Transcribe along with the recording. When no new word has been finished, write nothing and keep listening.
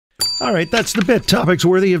All right, that's the bit. Topics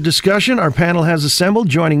worthy of discussion. Our panel has assembled.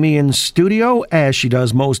 Joining me in studio, as she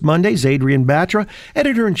does most Mondays, Adrienne Batra,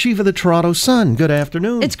 editor-in-chief of the Toronto Sun. Good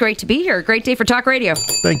afternoon. It's great to be here. Great day for talk radio.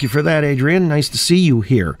 Thank you for that, Adrienne. Nice to see you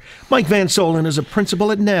here. Mike Van Soelen is a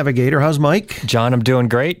principal at Navigator. How's Mike? John, I'm doing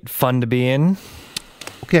great. Fun to be in.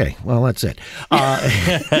 Okay, well, that's it.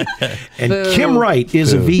 And Kim Wright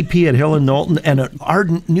is a VP at Hill and Knowlton and an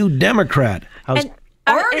ardent New Democrat. How's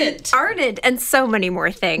Ardent, and so many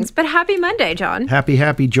more things. But happy Monday, John.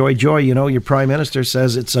 Happy, joy. You know, your Prime Minister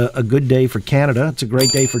says it's a good day for Canada. It's a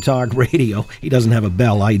great day for talk radio. He doesn't have a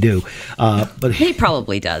bell, I do. But he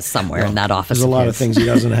probably does somewhere in that office. There's a lot of things he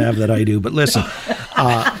doesn't have that I do. But listen,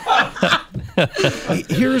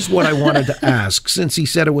 here's what I wanted to ask. Since he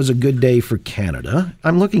said it was a good day for Canada,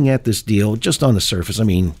 I'm looking at this deal just on the surface. I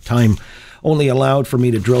mean, time only allowed for me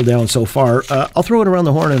to drill down so far. I'll throw it around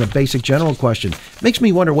the horn in a basic general question. Makes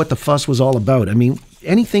me wonder what the fuss was all about. I mean,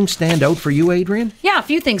 anything stand out for you, Adrienne? Yeah, a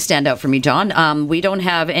few things stand out for me, John. We don't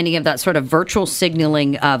have any of that sort of virtual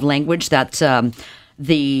signaling of language that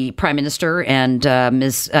the Prime Minister and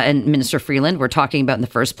Minister Freeland were talking about in the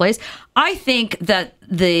first place. I think that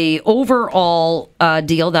the overall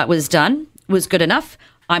deal that was done was good enough.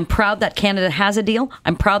 I'm proud that Canada has a deal.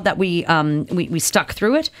 I'm proud that we stuck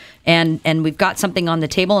through it and we've got something on the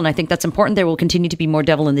table. And I think that's important. There will continue to be more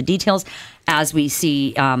devil in the details as we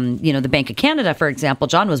see, the Bank of Canada, for example.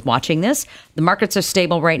 John was watching this. The markets are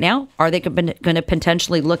stable right now. Are they going to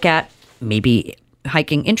potentially look at maybe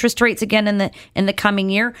hiking interest rates again in the coming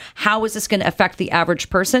year? How is this going to affect the average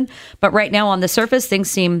person? But right now on the surface, things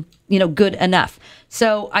seem, good enough.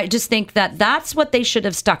 So I just think that that's what they should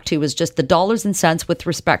have stuck to, was just the dollars and cents with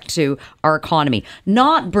respect to our economy,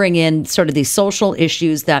 not bring in sort of these social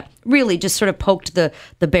issues that really just sort of poked the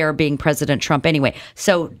bear, being President Trump anyway.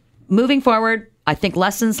 So moving forward, I think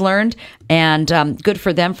lessons learned, and good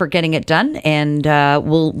for them for getting it done. And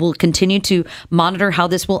we'll continue to monitor how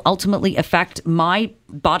this will ultimately affect my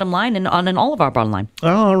bottom line and all of our bottom line.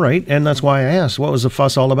 All right. And that's why I asked, what was the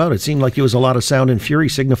fuss all about? It seemed like it was a lot of sound and fury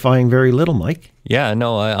signifying very little, Mike. Yeah,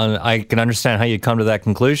 no, I can understand how you come to that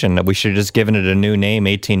conclusion, that we should have just given it a new name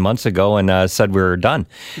 18 months ago and said we were done.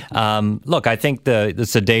 Look, I think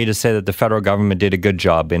it's a day to say that the federal government did a good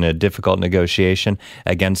job in a difficult negotiation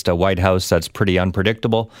against a White House that's pretty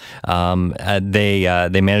unpredictable. They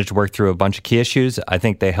managed to work through a bunch of key issues. I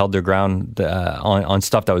think they held their ground on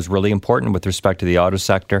stuff that was really important with respect to the auto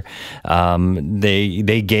sector.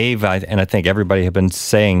 They gave, and I think everybody had been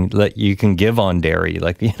saying that you can give on dairy.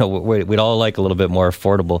 Like, we'd all like a little bit more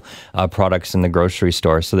affordable products in the grocery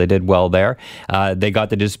store. So they did well there. They got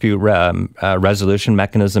the dispute resolution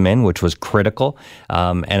mechanism in, which was critical.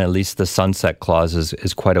 And at least the sunset clause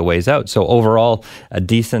is quite a ways out. So overall, a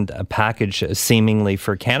decent package seemingly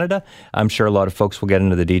for Canada. I'm sure a lot of folks will get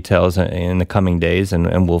into the details in the coming days and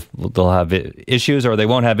they'll have issues, or they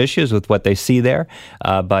won't have issues with what they see there.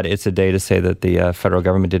 But it's a day to say that the federal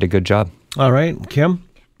government did a good job. All right. Kim?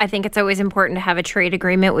 I think it's always important to have a trade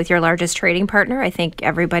agreement with your largest trading partner. I think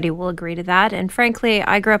everybody will agree to that. And frankly,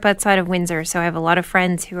 I grew up outside of Windsor, so I have a lot of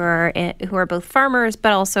friends who are both farmers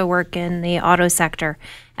but also work in the auto sector.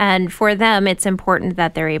 And for them, it's important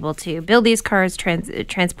that they're able to build these cars,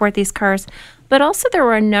 transport these cars. But also there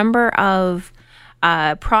were a number of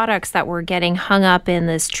products that were getting hung up in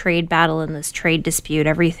this trade battle and this trade dispute,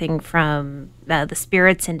 everything from the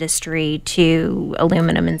spirits industry to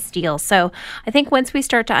aluminum and steel. So I think once we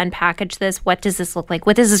start to unpackage this, what does this look like?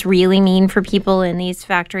 What does this really mean for people in these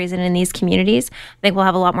factories and in these communities? I think we'll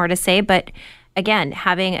have a lot more to say. But again,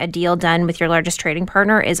 having a deal done with your largest trading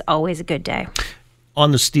partner is always a good day.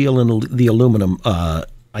 On the steel and the aluminum,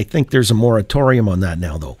 I think there's a moratorium on that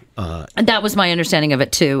now, though. And that was my understanding of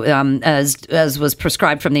it too, as was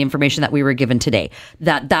prescribed from the information that we were given today.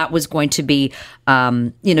 That was going to be,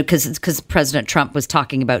 because President Trump was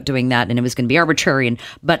talking about doing that, and it was going to be arbitrary.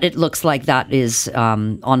 But it looks like that is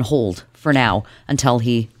on hold for now until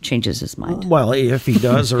he changes his mind. Well, if he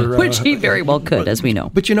does, or which he very well could, as we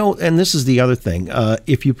know. But and this is the other thing.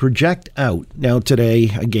 If you project out now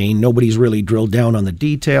today, again, nobody's really drilled down on the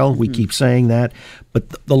detail. We keep saying that, but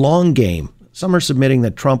the long game. Some are submitting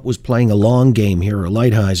that Trump was playing a long game here, or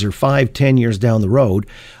Lighthizer, 5-10 years down the road.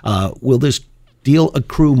 Will this deal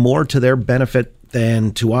accrue more to their benefit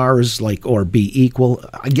than to ours, like, or be equal?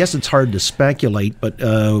 I guess it's hard to speculate, but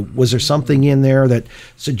was there something in there that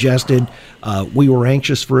suggested we were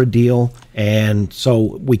anxious for a deal, and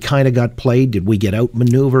so we kind of got played? Did we get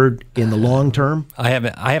outmaneuvered in the long term? I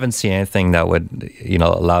haven't seen anything that would,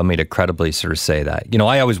 allow me to credibly sort of say that.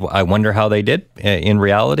 I wonder how they did in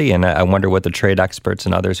reality, and I wonder what the trade experts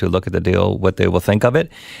and others who look at the deal, what they will think of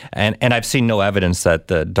it. And I've seen no evidence that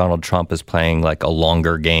Donald Trump is playing like a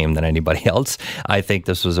longer game than anybody else. I think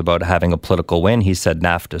this was about having a political win. He said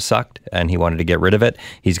NAFTA sucked, and he wanted to get rid of it.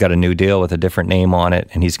 He's got a new deal with a different name on it,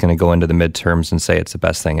 and he's going to go into the midterms and say it's the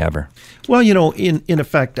best thing ever. Well, in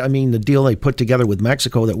effect, I mean, the deal they put together with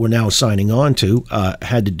Mexico that we're now signing on to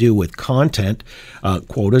had to do with content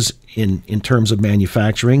quotas in terms of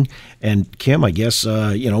manufacturing. And Kim, I guess,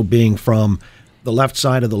 being from the left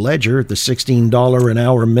side of the ledger, the $16 an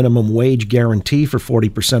hour minimum wage guarantee for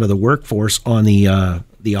 40% of the workforce on the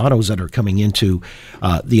autos that are coming into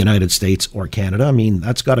the United States or Canada. I mean,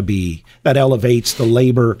 that elevates the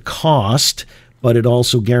labor cost, but it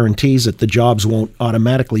also guarantees that the jobs won't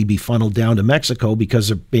automatically be funneled down to Mexico because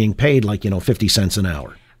they're being paid 50 cents an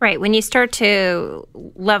hour. Right. When you start to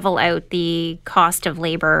level out the cost of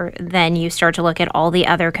labor, then you start to look at all the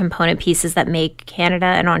other component pieces that make Canada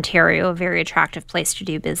and Ontario a very attractive place to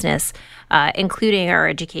do business, including our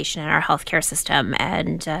education and our healthcare system.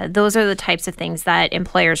 And those are the types of things that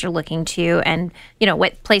employers are looking to, and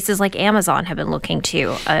what places like Amazon have been looking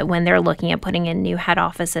to when they're looking at putting in new head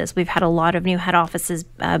offices. We've had a lot of new head offices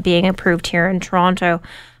being approved here in Toronto.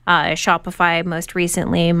 Shopify most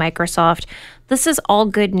recently, Microsoft. This is all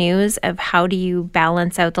good news of how do you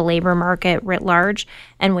balance out the labor market writ large.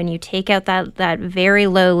 And when you take out that very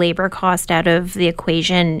low labor cost out of the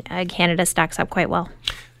equation, Canada stacks up quite well.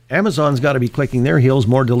 Amazon's got to be clicking their heels.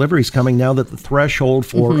 More deliveries coming now that the threshold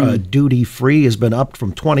for duty-free has been upped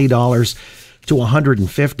from $20 to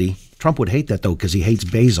 $150. Trump would hate that, though, because he hates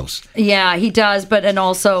Bezos. Yeah, he does. And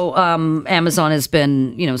also Amazon has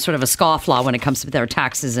been, sort of a scofflaw when it comes to their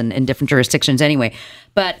taxes in different jurisdictions anyway.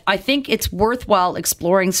 But I think it's worthwhile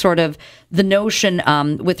exploring sort of the notion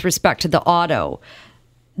with respect to the auto.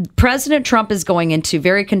 President Trump is going into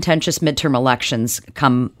very contentious midterm elections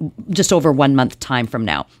come just over 1 month time from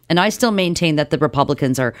now. And I still maintain that the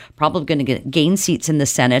Republicans are probably going to gain seats in the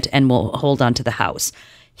Senate and will hold on to the House.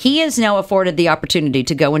 He is now afforded the opportunity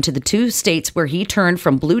to go into the two states where he turned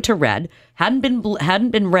from blue to red, hadn't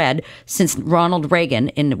been red since Ronald Reagan,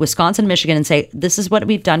 in Wisconsin, Michigan, and say, "This is what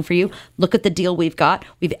we've done for you. Look at the deal we've got.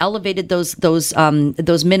 We've elevated those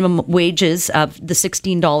minimum wages of the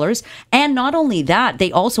 $16, and not only that,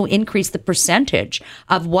 they also increased the percentage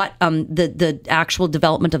of what the actual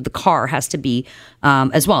development of the car has to be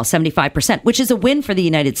as well, 75%, which is a win for the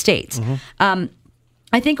United States."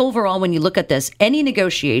 I think overall, when you look at this, any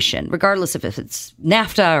negotiation, regardless of if it's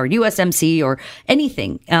NAFTA or USMC or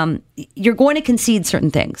anything, you're going to concede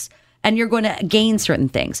certain things and you're going to gain certain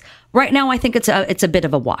things. Right now, I think it's a bit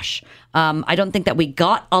of a wash. I don't think that we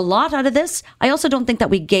got a lot out of this. I also don't think that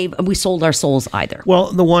we sold our souls either.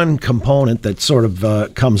 Well, the one component that sort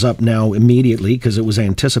of comes up now immediately, because it was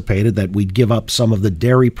anticipated that we'd give up some of the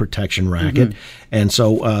dairy protection racket. And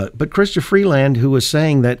so, but Chrystia Freeland, who was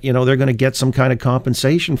saying that, they're going to get some kind of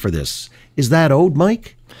compensation for this. Is that owed,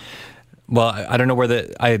 Mike? Well, I don't know where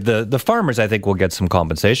the farmers, I think, will get some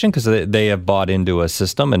compensation because they have bought into a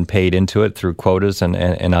system and paid into it through quotas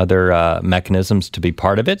and other mechanisms to be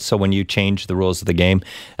part of it. So when you change the rules of the game,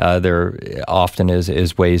 there often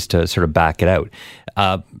is ways to sort of back it out.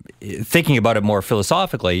 Thinking about it more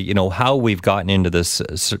philosophically, how we've gotten into this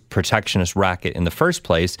protectionist racket in the first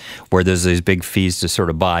place, where there's these big fees to sort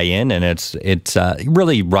of buy in, and it's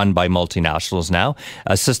really run by multinationals now.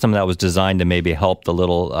 A system that was designed to maybe help the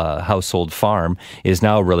little household farm is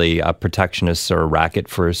now really a protectionist sort of racket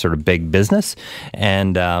for sort of big business.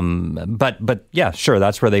 And but yeah, sure,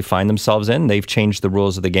 that's where they find themselves in. They've changed the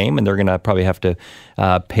rules of the game, and they're going to probably have to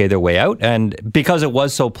pay their way out. And because it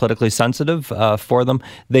was so politically sensitive for them,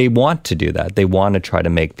 they want to do that. They want to try to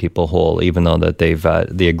make people whole, even though that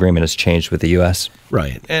the agreement has changed with the U.S.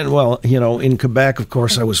 Right. And well, in Quebec, of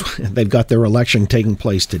course, they've got their election taking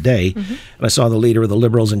place today. And I saw the leader of the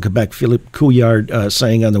Liberals in Quebec, Philippe Couillard,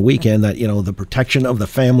 saying on the weekend that, the protection of the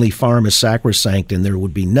family farm is sacrosanct and there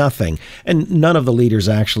would be nothing. And none of the leaders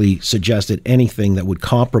actually suggested anything that would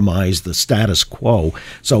compromise the status quo.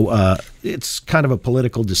 So it's kind of a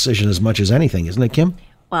political decision as much as anything, isn't it, Kim?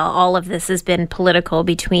 Well, all of this has been political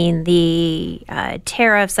between the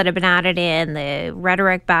tariffs that have been added in, the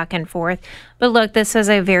rhetoric back and forth. But look, this was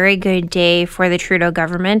a very good day for the Trudeau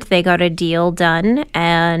government. They got a deal done,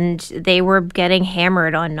 and they were getting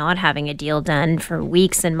hammered on not having a deal done for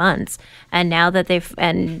weeks and months. And now that they've,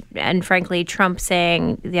 and frankly, President Trump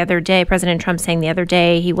saying the other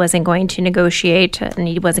day he wasn't going to negotiate and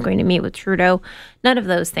he wasn't going to meet with Trudeau. None of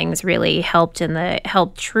those things really helped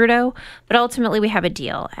Trudeau. But ultimately, we have a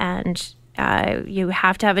deal, and you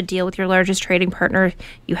have to have a deal with your largest trading partner.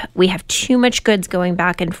 We have too much goods going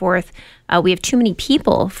back and forth. We have too many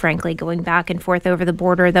people, frankly, going back and forth over the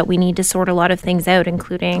border that we need to sort a lot of things out,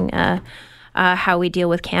 including how we deal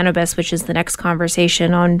with cannabis, which is the next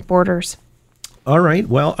conversation on borders. All right.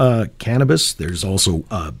 Well, cannabis, there's also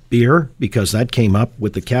beer, because that came up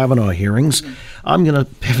with the Kavanaugh hearings. I'm going to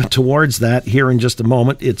pivot towards that here in just a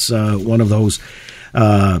moment. It's one of those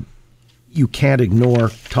you can't ignore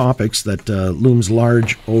topics that looms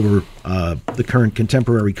large over the current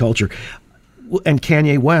contemporary culture. And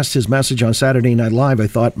Kanye West, his message on Saturday Night Live, I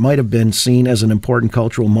thought might have been seen as an important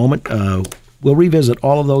cultural moment. We'll revisit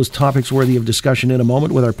all of those topics worthy of discussion in a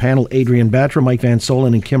moment with our panel, Adrienne Batra, Mike Van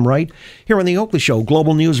Soelen, and Kim Wright, here on The Oakley Show,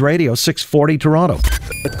 Global News Radio, 640 Toronto.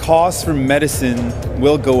 The cost for medicine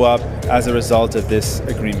will go up as a result of this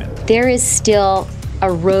agreement. There is still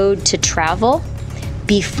a road to travel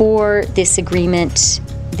before this agreement,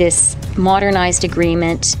 this modernized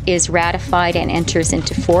agreement, is ratified and enters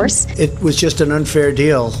into force. It was just an unfair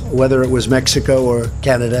deal, whether it was Mexico or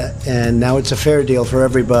Canada, and now it's a fair deal for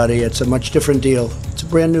everybody. It's a much different deal. It's a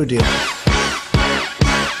brand new deal. It's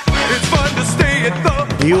fun to stay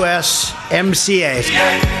at the USMCA.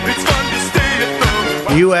 It's fun to stay at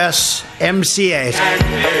the USMCA.